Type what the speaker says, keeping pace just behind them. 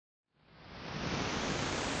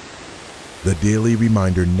The Daily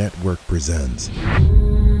Reminder Network presents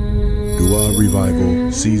Dua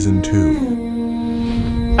Revival Season 2.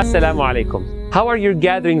 Assalamu alaikum. How are your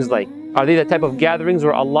gatherings like? Are they the type of gatherings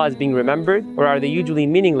where Allah is being remembered, or are they usually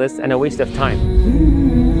meaningless and a waste of time?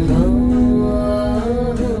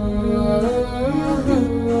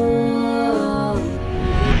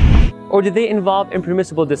 Or do they involve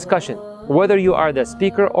impermissible discussion, whether you are the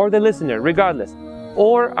speaker or the listener, regardless?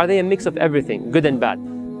 Or are they a mix of everything, good and bad?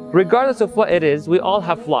 Regardless of what it is, we all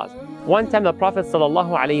have flaws. One time the Prophet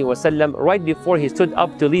ﷺ, right before he stood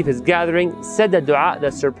up to leave his gathering, said a dua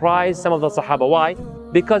that surprised some of the Sahaba. Why?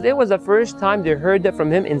 Because it was the first time they heard it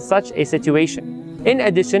from him in such a situation. In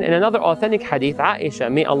addition, in another authentic hadith,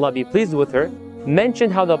 Aisha, may Allah be pleased with her,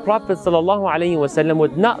 mentioned how the Prophet ﷺ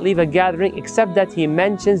would not leave a gathering except that he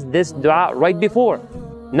mentions this dua right before.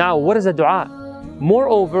 Now, what is a dua?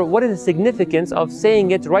 Moreover, what is the significance of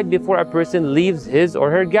saying it right before a person leaves his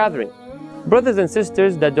or her gathering? Brothers and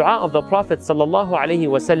sisters, the dua of the Prophet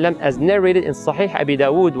ﷺ as narrated in Sahih Abi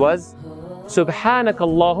Dawood was, Subhanaka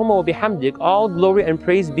Allahumma wa bihamdik, all glory and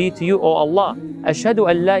praise be to you, O Allah.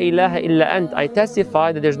 Ashhadu an la ilaha illa ant, I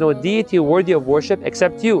testify that there is no deity worthy of worship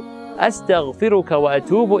except you. Astaghfiruka wa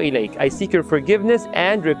atubu ilayk, I seek your forgiveness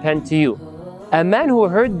and repent to you. A man who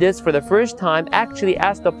heard this for the first time actually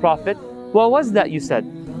asked the Prophet, what was that you said?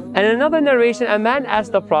 And in another narration, a man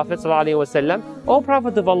asked the Prophet ﷺ, O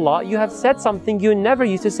Prophet of Allah, you have said something you never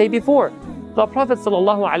used to say before. The Prophet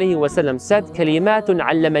ﷺ said, Kalimatun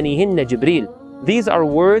allamanihinna Jibreel. These are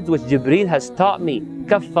words which Jibreel has taught me.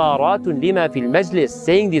 Kaffaratun lima fil majlis.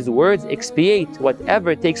 Saying these words expiate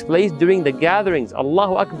whatever takes place during the gatherings.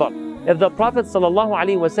 Allahu Akbar. If the Prophet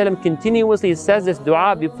ﷺ continuously says this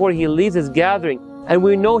dua before he leaves his gathering, and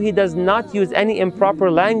we know he does not use any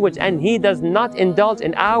improper language and he does not indulge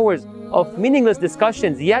in hours of meaningless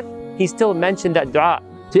discussions, yet he still mentioned that dua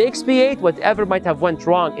to expiate whatever might have went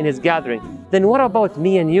wrong in his gathering, then what about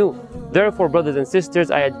me and you? Therefore, brothers and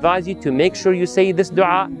sisters, I advise you to make sure you say this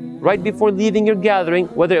dua right before leaving your gathering,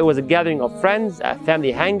 whether it was a gathering of friends, a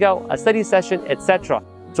family hangout, a study session, etc.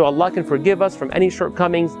 So Allah can forgive us from any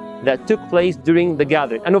shortcomings that took place during the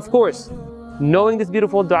gathering. And of course, knowing this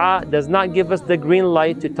beautiful dua does not give us the green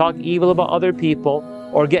light to talk evil about other people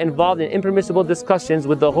or get involved in impermissible discussions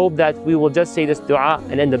with the hope that we will just say this dua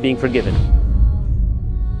and end up being forgiven.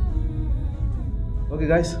 Okay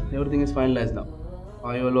guys, everything is finalized now.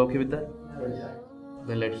 Are you all okay with that?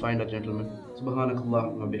 Then let's find a gentleman.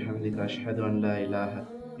 Subhanakallahumma bihamdika ashhadu an la ilaha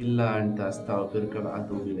illa anta astaghfiruka wa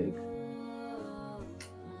atubu ilayk.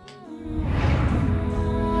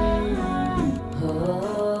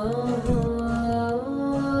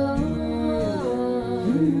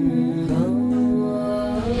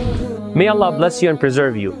 May Allah bless you and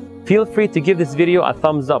preserve you. Feel free to give this video a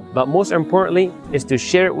thumbs up, but most importantly is to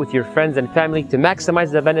share it with your friends and family to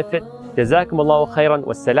maximize the benefit. Jazakumullahu khairan.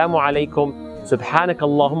 Wassalamu alaikum.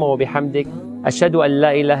 Subhanakallahumma wa bihamdik. Ashhadu an la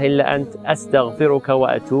ilaha illa ant. Astaghfiruka wa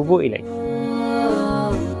atubu ilayk.